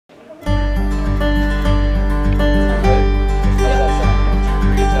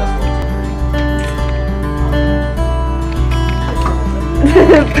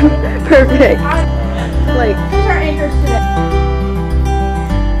perfect. Like, here's our anchors today.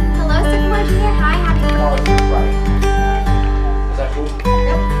 Hello, Sycamore Junior High. Happy birthday. Is that cool?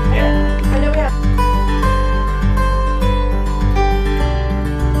 Yep. Yeah. I know we have.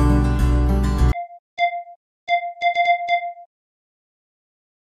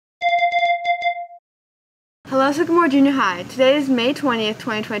 hello Sycamore Junior High. Today is May 20th,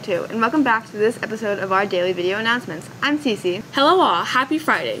 2022, and welcome back to this episode of our daily video announcements. I'm Cece. Hello all, happy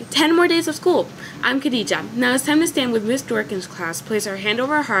Friday. 10 more days of school. I'm Khadija. Now it's time to stand with Miss Dorkin's class, place our hand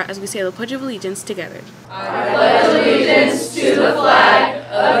over our heart as we say the Pledge of Allegiance together. I pledge allegiance to the flag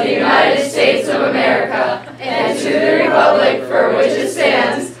of the United States of America and to the republic for which it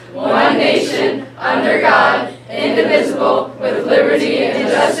stands, one nation, under God, indivisible, with liberty and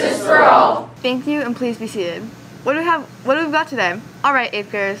justice for all. Thank you, and please be seated. What do we got today? Alright, 8th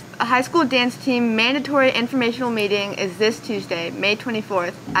graders, a high school dance team mandatory informational meeting is this Tuesday, May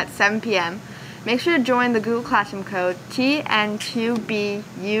 24th at 7 p.m. Make sure to join the Google Classroom code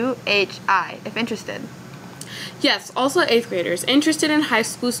TN2BUHI if interested. Yes, also 8th graders interested in high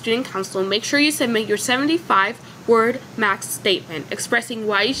school student council, make sure you submit your 75-word max statement expressing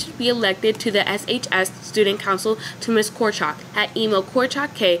why you should be elected to the SJHS Student Council to Ms. Korchak at email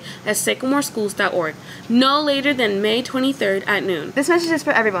korchak@sycamoreschools.org no later than May 23rd at noon. This message is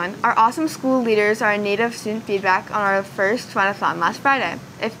for everyone. Our awesome school leaders are in need of student feedback on our first Fun-a-thon last Friday.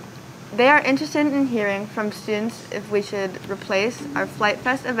 If they are interested in hearing from students if we should replace our Flight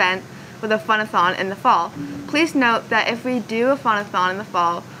Fest event with a Fun-a-thon in the fall. Please note that if we do a Fun-a-thon in the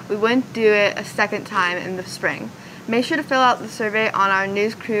fall, we wouldn't do it a second time in the spring. Make sure to fill out the survey on our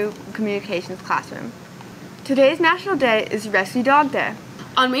News Crew Communications classroom. Today's National Day is Rescue Dog Day.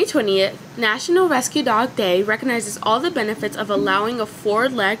 On May 20th, National Rescue Dog Day recognizes all the benefits of allowing a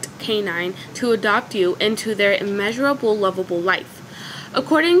four-legged canine to adopt you into their immeasurable, lovable life.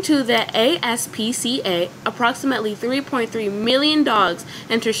 According to the ASPCA, approximately 3.3 million dogs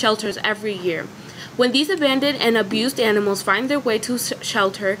enter shelters every year. When these abandoned and abused animals find their way to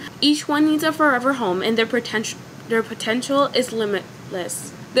shelter, each one needs a forever home and their potential is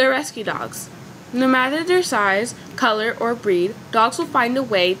limitless. They're rescue dogs. No matter their size, color, or breed, dogs will find a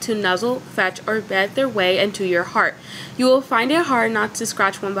way to nuzzle, fetch, or bed their way into your heart. You will find it hard not to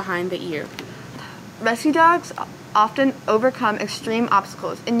scratch one behind the ear. Rescue dogs often overcome extreme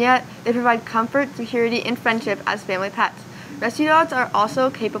obstacles, and yet they provide comfort, security, and friendship as family pets. Rescue dogs are also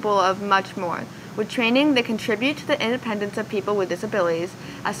capable of much more. With training, they contribute to the independence of people with disabilities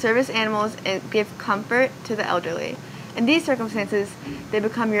as service animals and give comfort to the elderly. In these circumstances, they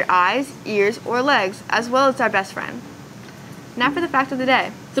become your eyes, ears, or legs, as well as our best friend. Now for the fact of the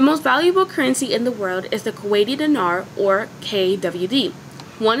day. The most valuable currency in the world is the Kuwaiti dinar, or KWD.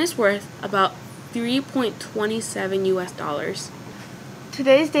 One is worth about $3.27 US.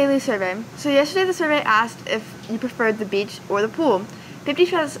 Today's daily survey. So yesterday the survey asked if you preferred the beach or the pool.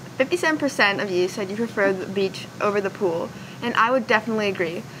 57% of you said you preferred the beach over the pool, and I would definitely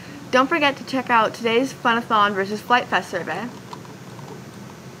agree. Don't forget to check out today's Fun-a-thon versus Flight Fest survey.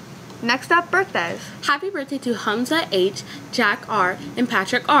 Next up, birthdays. Happy birthday to Hamza H, Jack R, and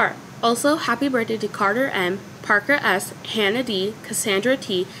Patrick R. Also, happy birthday to Carter M, Parker S, Hannah D, Cassandra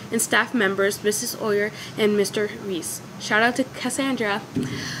T, and staff members Mrs. Oyer and Mr. Reese. Shout out to Cassandra,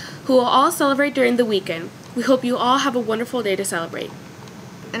 who will all celebrate during the weekend. We hope you all have a wonderful day to celebrate.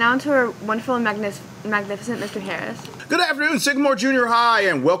 And on to our wonderful and magnificent Mr. Harris. Good afternoon, Sycamore Junior High,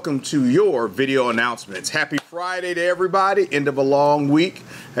 and welcome to your video announcements. Happy Friday to everybody, end of a long week.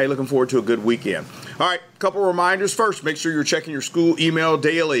 Hey, looking forward to a good weekend. All right, a couple reminders. First, make sure you're checking your school email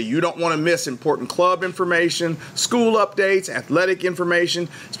daily. You don't want to miss important club information, school updates, athletic information,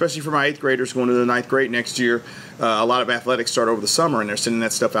 especially for my 8th graders going to the 9th grade next year. A lot of athletics start over the summer, and they're sending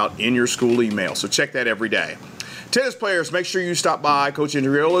that stuff out in your school email, so check that every day. Tennis players, make sure you stop by Coach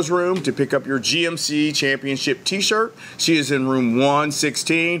Andriola's room to pick up your GMC Championship t-shirt. She is in room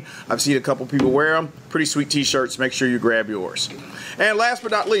 116. I've seen a couple people wear them. Pretty sweet t-shirts. Make sure you grab yours. And last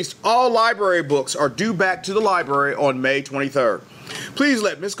but not least, all library books are due back to the library on May 23rd. Please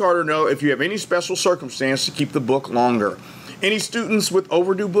let Ms. Carter know if you have any special circumstance to keep the book longer. Any students with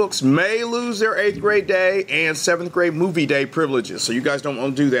overdue books may lose their 8th grade day and 7th grade movie day privileges. So you guys don't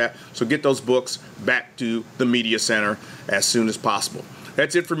want to do that. So get those books back to the media center as soon as possible.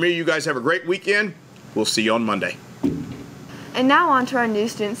 That's it for me. You guys have a great weekend. We'll see you on Monday. And now on to our new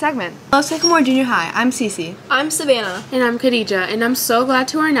student segment. Hello Sycamore Junior High, I'm Cece. I'm Savannah. And I'm Khadija, and I'm so glad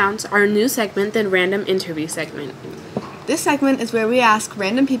to announce our new segment, the Random Interview segment. This segment is where we ask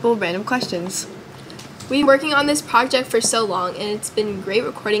random people random questions. We've been working on this project for so long, and it's been great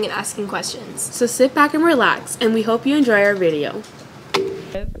recording and asking questions. So sit back and relax, and we hope you enjoy our video.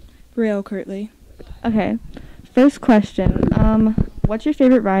 Rail Kirtley. Okay. First question. What's your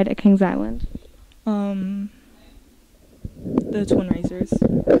favorite ride at Kings Island? The Twin Racers.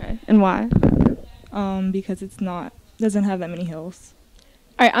 Okay. And why? Because doesn't have that many hills.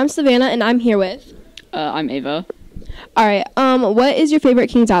 All right, I'm Savannah, and I'm here with. I'm Ava. All right, what is your favorite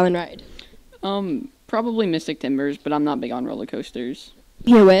Kings Island ride? Probably Mystic Timbers, but I'm not big on roller coasters.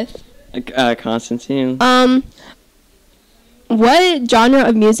 Here with. Constantine. What genre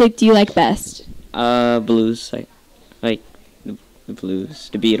of music do you like best? Blues, like the blues,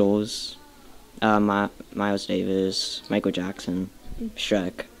 the Beatles, Miles Davis, Michael Jackson,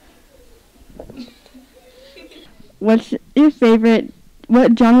 Shrek. What's your favorite?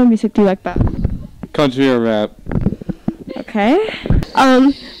 What genre of music do you like best? Country or rap. Okay.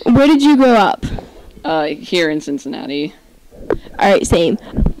 Where did you grow up? Here in Cincinnati. All right, same.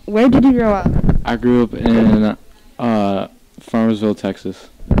 Where did you grow up? I grew up in Farmersville, Texas.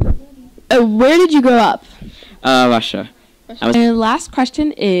 Where did you grow up? Russia. And last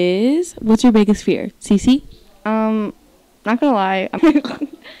question is, what's your biggest fear? Cece? Not gonna lie.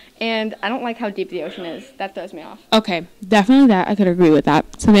 And I don't like how deep the ocean is. That throws me off. Okay, definitely that. I could agree with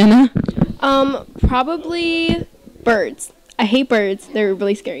that. Savannah? Probably birds. I hate birds. They're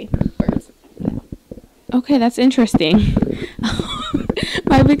really scary. Birds. Okay, that's interesting.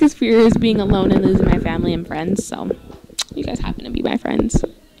 My biggest fear is being alone and losing my family and friends, so you guys happen to be my friends.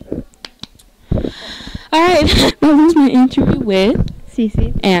 Alright, that was my interview with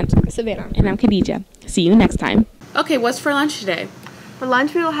Cece and Savannah. And I'm Khadija. See you next time. Okay, what's for lunch today? For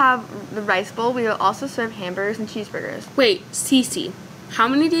lunch, we will have the rice bowl. We will also serve hamburgers and cheeseburgers. Wait, Cece, how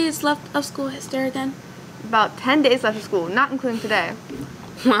many days left of school is there again? About 10 days left of school, not including today.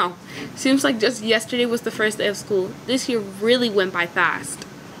 Wow, seems like just yesterday was the first day of school. This year really went by fast.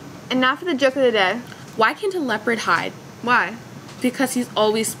 And now for the joke of the day. Why can't a leopard hide? Why? Because he's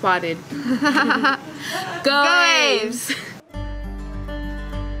always spotted. Go Aves!